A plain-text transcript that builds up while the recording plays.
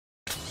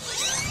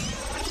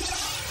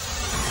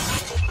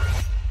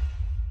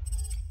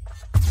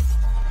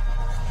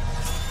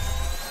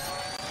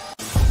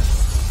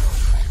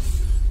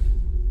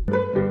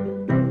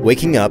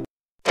waking up,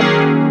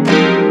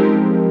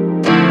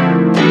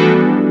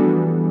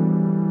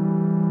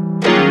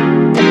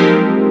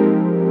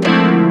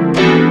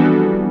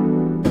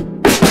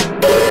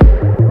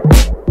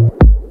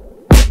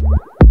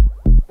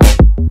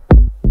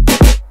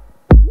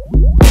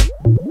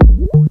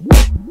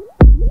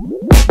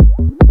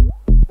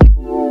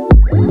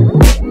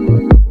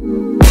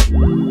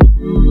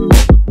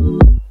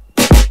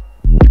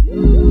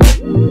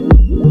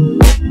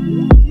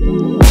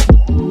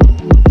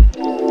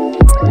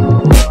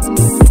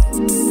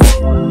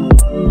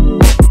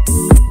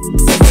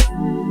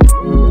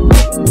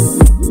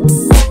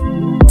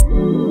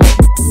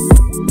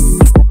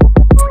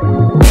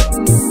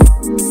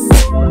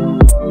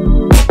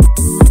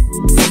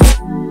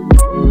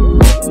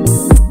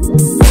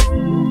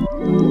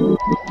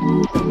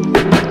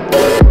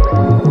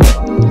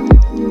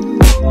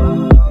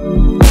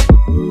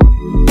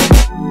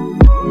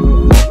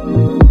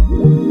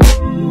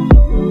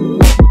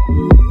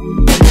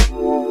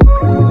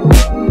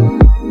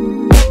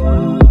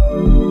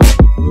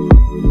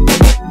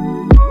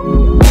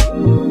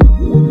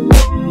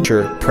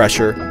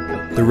 pressure,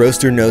 the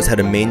roaster knows how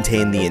to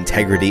maintain the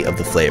integrity of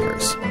the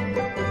flavors.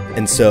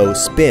 And so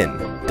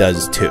Spinn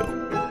does too.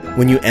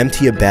 When you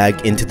empty a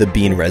bag into the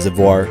bean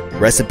reservoir,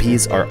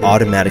 recipes are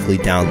automatically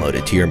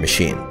downloaded to your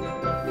machine.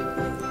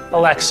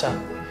 Alexa,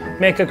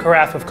 make a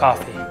carafe of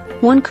coffee.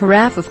 1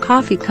 carafe of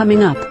coffee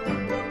coming up.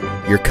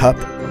 Your cup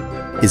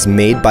is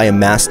made by a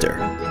master,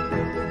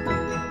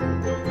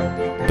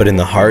 but in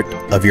the heart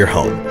of your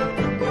home.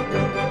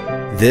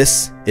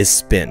 This is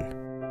Spinn,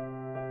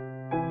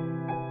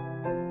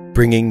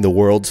 bringing the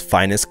world's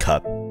finest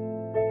cup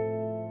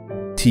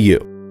to you.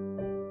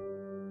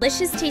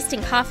 Delicious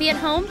tasting coffee at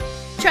home?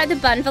 Try the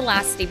BUNN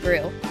Velocity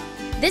Brew.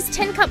 This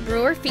 10-cup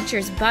brewer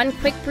features BUNN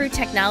Quick Brew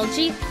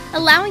technology,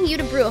 allowing you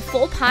to brew a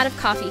full pot of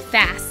coffee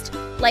fast,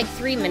 like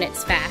 3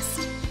 minutes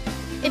fast.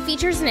 It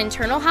features an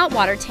internal hot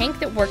water tank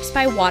that works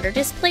by water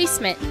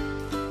displacement.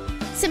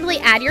 Simply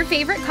add your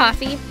favorite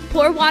coffee,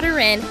 pour water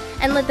in,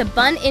 and let the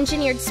BUNN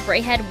engineered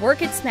spray head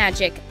work its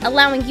magic,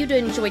 allowing you to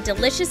enjoy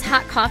delicious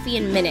hot coffee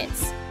in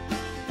minutes.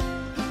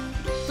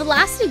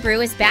 Velocity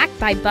Brew is backed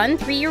by BUNN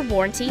 3-year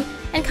warranty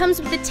and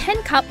comes with a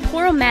 10-cup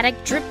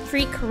pour-o-matic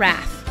drip-free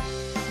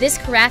carafe. This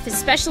carafe is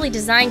specially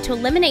designed to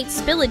eliminate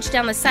spillage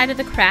down the side of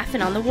the carafe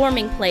and on the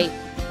warming plate.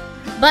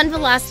 BUNN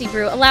Velocity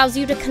Brew allows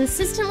you to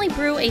consistently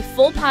brew a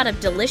full pot of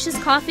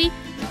delicious coffee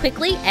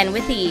quickly and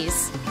with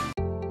ease.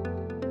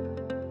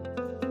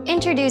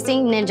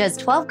 Introducing Ninja's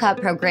 12-cup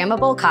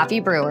programmable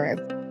coffee brewer.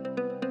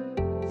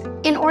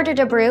 In order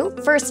to brew,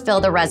 first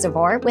fill the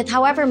reservoir with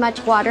however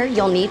much water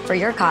you'll need for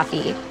your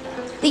coffee.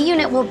 The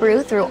unit will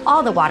brew through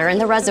all the water in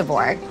the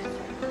reservoir.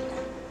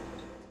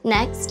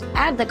 Next,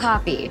 add the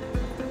coffee.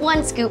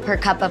 1 scoop per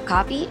cup of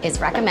coffee is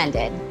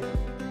recommended.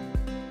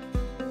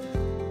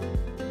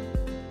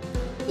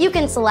 You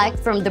can select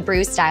from the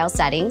brew style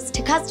settings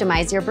to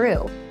customize your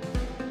brew.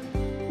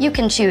 You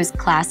can choose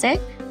classic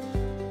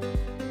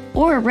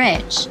or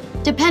rich,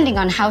 depending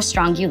on how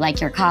strong you like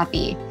your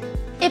coffee.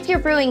 If you're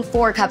brewing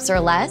 4 cups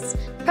or less,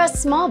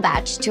 press small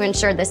batch to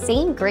ensure the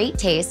same great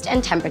taste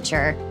and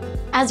temperature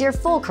as your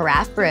full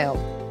carafe brew.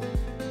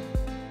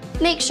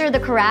 Make sure the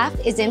carafe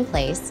is in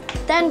place,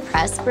 then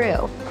press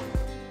brew.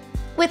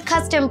 With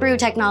custom brew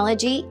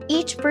technology,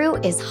 each brew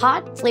is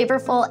hot,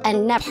 flavorful,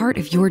 and never part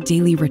of your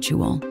daily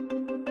ritual.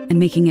 And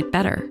making it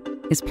better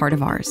is part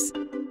of ours.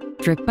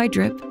 Drip by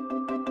drip,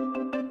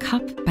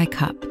 cup by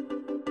cup.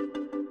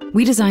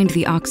 We designed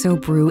the OXO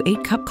Brew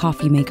 8-cup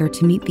coffee maker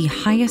to meet the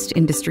highest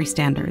industry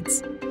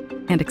standards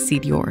and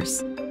exceed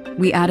yours.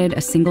 We added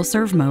a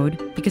single-serve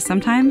mode because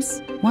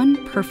sometimes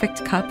 1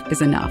 perfect cup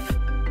is enough.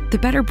 The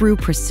Better Brew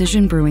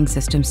precision brewing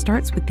system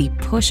starts with the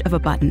push of a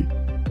button,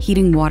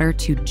 heating water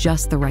to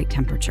just the right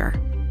temperature.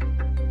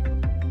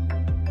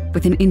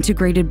 With an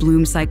integrated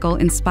bloom cycle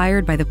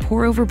inspired by the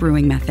pour-over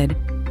brewing method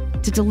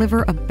to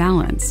deliver a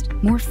balanced,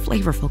 more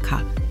flavorful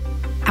cup.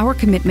 Our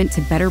commitment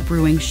to better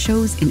brewing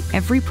shows in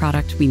every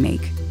product we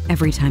make,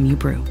 every time you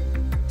brew,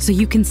 so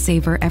you can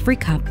savor every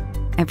cup,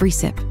 every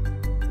sip,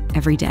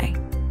 every day.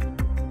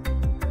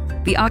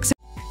 The OXO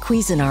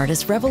Cuisinart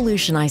is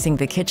revolutionizing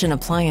the kitchen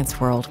appliance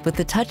world with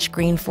the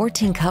touchscreen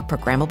 14-cup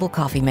programmable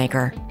coffee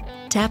maker.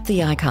 Tap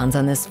the icons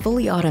on this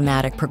fully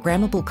automatic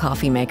programmable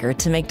coffee maker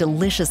to make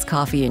delicious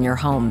coffee in your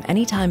home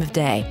any time of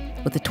day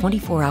with the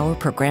 24-hour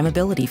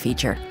programmability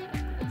feature.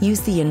 Use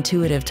the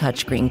intuitive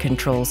touchscreen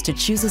controls to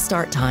choose a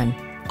start time,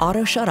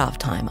 auto shut-off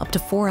time up to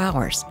 4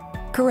 hours,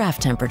 carafe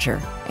temperature,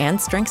 and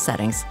strength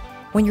settings.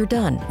 When you're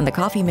done and the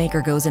coffee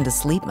maker goes into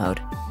sleep mode,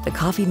 the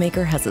coffee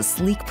maker has a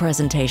sleek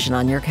presentation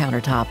on your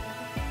countertop.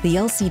 The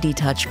LCD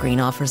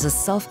touchscreen offers a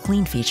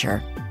self-clean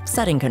feature,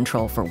 setting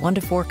control for 1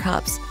 to 4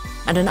 cups,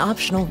 and an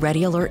optional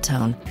ready alert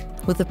tone.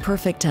 With the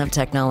perfect temp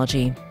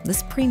technology,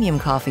 this premium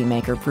coffee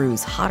maker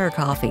brews hotter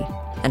coffee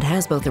and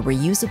has both a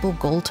reusable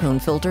gold tone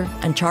filter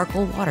and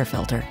charcoal water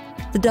filter.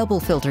 The double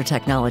filter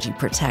technology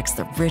protects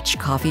the rich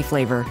coffee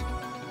flavor.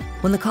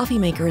 When the coffee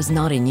maker is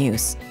not in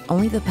use,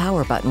 only the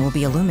power button will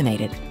be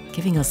illuminated.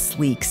 giving a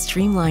sleek,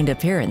 streamlined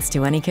appearance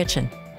to any kitchen.